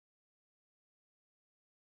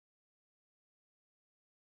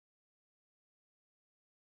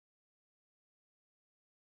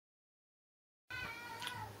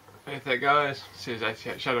Hey there guys, this is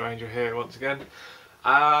 88 Shadow Angel here once again.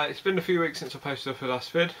 It's been a few weeks since I posted up the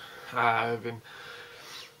last vid. I've been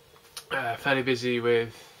fairly busy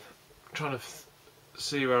with trying to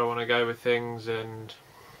see where I want to go with things, and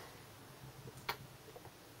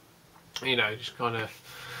you know, just kind of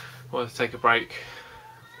wanted to take a break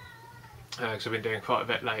because I've been doing quite a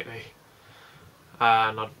bit lately,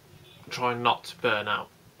 and I'm trying not to burn out.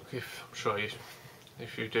 I'm sure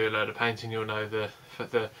if you do a load of painting, you'll know the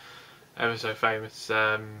ever so famous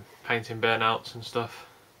painting burnouts and stuff.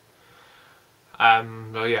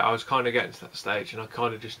 Well, yeah, I was kind of getting to that stage, and I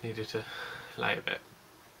kind of just needed to lay a bit.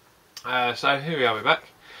 So here we are, we're back.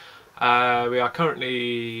 We are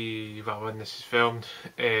currently, well, when this is filmed,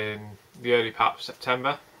 in the early part of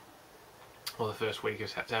September, or the first week of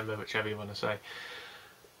September, whichever you want to say.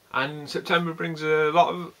 And September brings a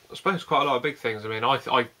lot of, I suppose, quite a lot of big things. I mean, I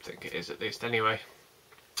think it is, at least, anyway.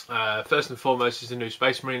 First and foremost is the new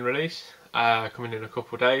Space Marine release, coming in a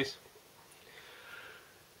couple of days.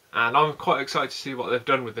 And I'm quite excited to see what they've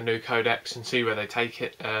done with the new codex and see where they take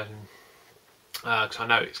it. Because I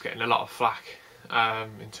know it's getting a lot of flack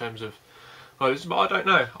in terms of, well, but I don't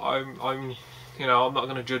know. I'm not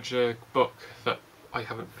going to judge a book that I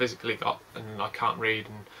haven't physically got and I can't read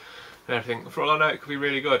and everything. For all I know, it could be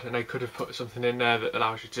really good, and they could have put something in there that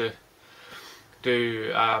allows you to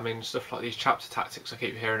do, I mean, stuff like these chapter tactics I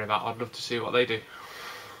keep hearing about. I'd love to see what they do.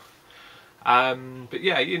 But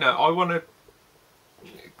yeah, you know, I want to,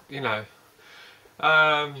 you know,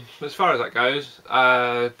 as far as that goes,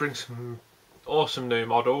 bring some awesome new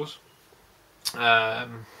models.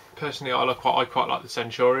 Personally, I quite like the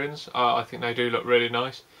Centurions. I think they do look really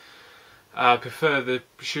nice. I prefer the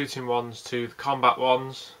shooting ones to the combat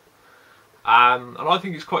ones. And I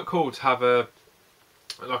think it's quite cool to have a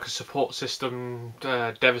support system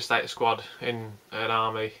devastator squad in an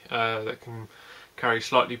army that can carry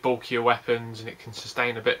slightly bulkier weapons, and it can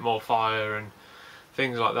sustain a bit more fire and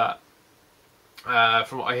things like that.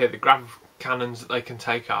 From what I hear, the grav cannons that they can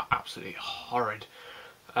take are absolutely horrid.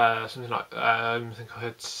 Something like I think I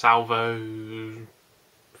heard Salvo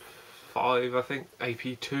 5, I think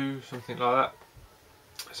AP2, something like that.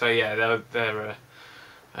 So yeah, they're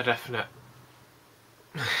a definite.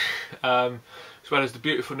 As well as the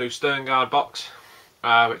beautiful new Stern Guard box,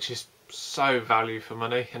 which is so value for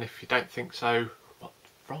money, and if you don't think so, what's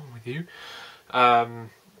wrong with you?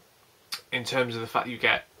 In terms of the fact you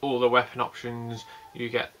get all the weapon options, you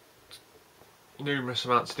get numerous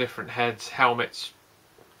amounts of different heads, helmets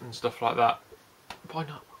and stuff like that. Why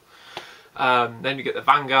not? Then you get the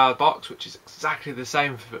Vanguard box, which is exactly the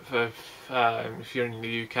same for if you're in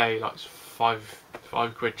the UK, like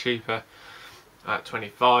 £5 cheaper. At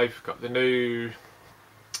 25, got the new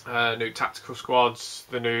tactical squads,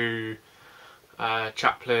 the new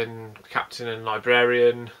chaplain, captain and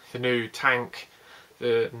librarian, the new tank,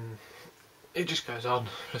 it just goes on,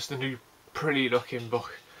 plus the new pretty looking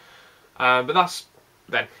book. But that's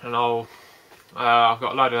then, and I've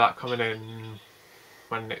got a load of that coming in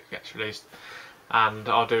when it gets released, and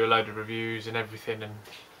I'll do a load of reviews and everything.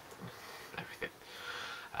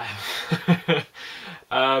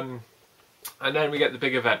 And then we get the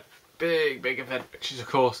big event, big event, which is of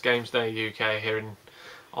course GamesDay UK here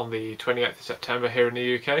on the 28th of September here in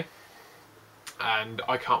the UK, and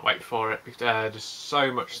I can't wait for it because there's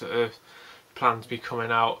so much that is planned to be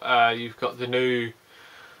coming out. You've got the new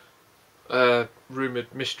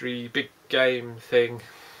rumoured mystery big game thing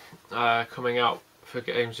coming out for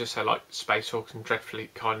games, just so like Space Hawks and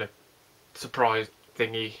Dreadfleet kind of surprise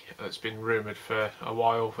thingy that's been rumoured for a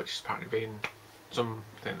while, which has apparently been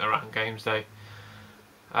something around GamesDay,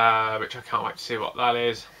 which I can't wait to see what that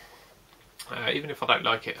is. Even if I don't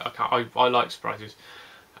like it, I like surprises.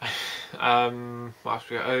 What else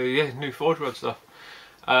we got? Oh yeah, new Forge World stuff.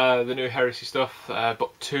 The new Heresy stuff.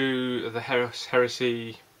 Book 2 of the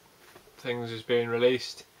Heresy things is being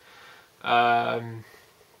released. Apparently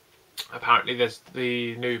there's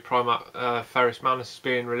the new Primarch Ferris Manus is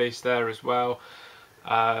being released there as well.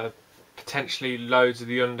 Potentially loads of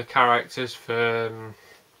the under characters that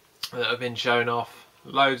have been shown off,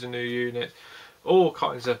 loads of new units, all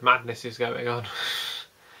kinds of madness is going on.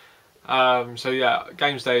 So yeah,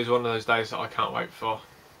 GamesDay is one of those days that I can't wait for.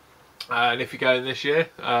 And if you're going this year,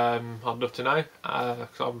 I'd love to know,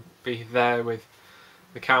 because I'll be there with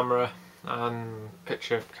the camera and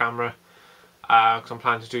picture camera, because I'm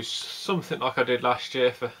planning to do something like I did last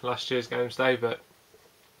year for last year's GamesDay, but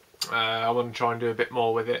I want to try and do a bit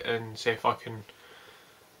more with it and see if I can.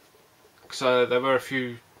 So there were a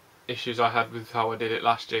few issues I had with how I did it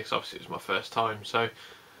last year, because obviously it was my first time. So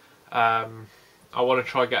I want to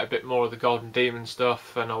try and get a bit more of the Golden Demon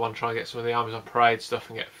stuff, and I want to try and get some of the Armies on Parade stuff,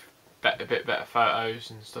 and get a bit better photos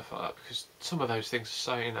and stuff like that, because some of those things are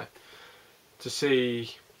so, you know, to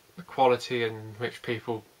see the quality in which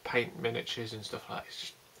people paint miniatures and stuff like that, it's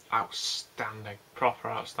just outstanding, proper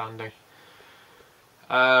outstanding.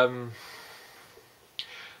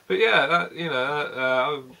 But yeah, that, you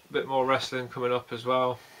know, a bit more wrestling coming up as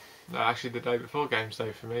well. Actually, the day before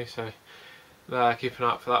GamesDay for me, so keep an eye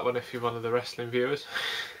out for that one if you're one of the wrestling viewers.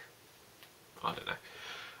 I don't know.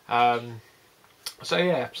 So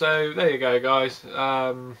yeah, so there you go, guys.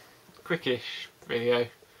 Quickish video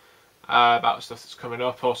about stuff that's coming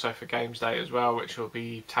up, also for GamesDay as well, which will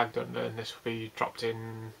be tagged under, and this will be dropped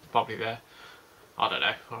in probably there. I don't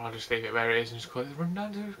know, or I'll just leave it where it is and just call it the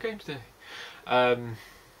rundown of GamesDay.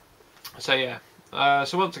 So yeah,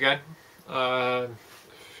 so once again,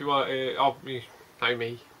 if you want, you know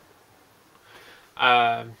me,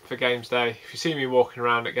 for GamesDay, if you see me walking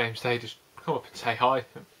around at GamesDay, just come up and say hi.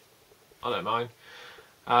 I don't mind.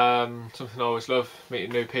 Something I always love,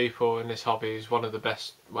 meeting new people, and this hobby is one of the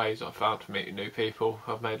best ways I've found for meeting new people.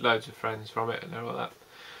 I've made loads of friends from it and all that.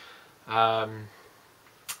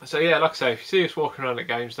 So yeah, like I say, if you see us walking around at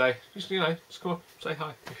GamesDay, just, you know, just come up, say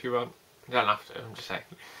hi if you want. You don't have to, I'm just saying.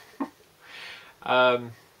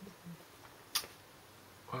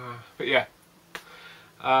 But yeah,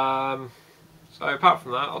 so apart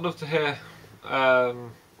from that, I'd love to hear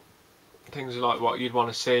things like what you'd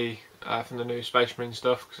want to see from the new Space Marine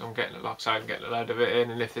stuff, because I'm getting, like I say, I'm getting a load of it in,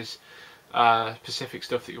 and if there's specific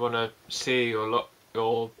stuff that you want to see or look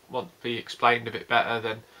or want to be explained a bit better,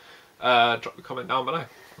 then drop the comment down below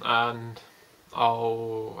and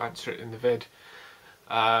I'll answer it in the vid.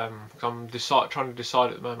 I'm trying to decide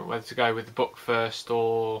at the moment whether to go with the book first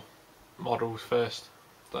or models first.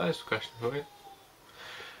 There's a question for you.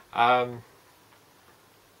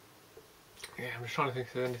 Yeah, I'm just trying to think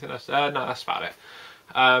if there's anything else. No, that's about it.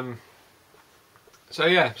 So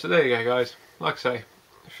yeah, so there you go, guys. Like I say,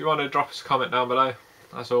 if you want to drop us a comment down below,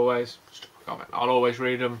 as always, just drop a comment. I'll always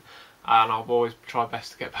read them, and I'll always try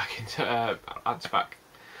best to get back into answer back.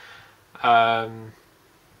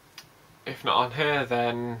 If not on here,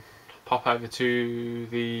 then pop over to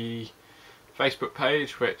the Facebook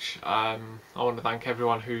page, which I want to thank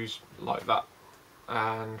everyone who's liked that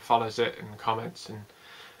and follows it and comments and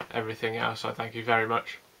everything else. I thank you very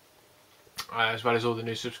much, as well as all the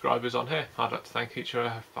new subscribers on here. I'd like to thank each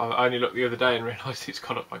other. I only looked the other day and realised it's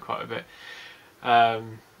gone up by quite a bit.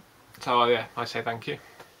 So yeah, I say thank you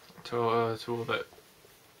to all that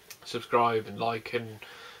subscribe and like and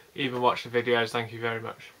even watch the videos. Thank you very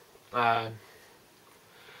much.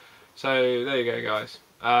 So there you go, guys.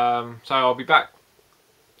 So I'll be back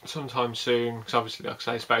sometime soon, because obviously, like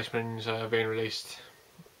I say, Space Marines are being released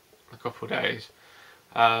in a couple of days.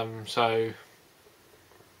 So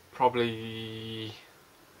probably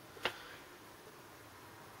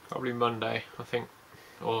Monday, I think,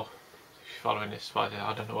 or if you're following this,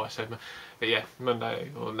 I don't know what I said, but yeah, Monday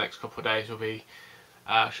or the next couple of days will be.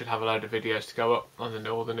 Should have a load of videos to go up on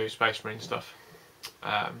all the new Space Marine stuff.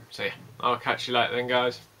 So yeah, I'll catch you later then,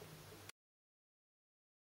 guys.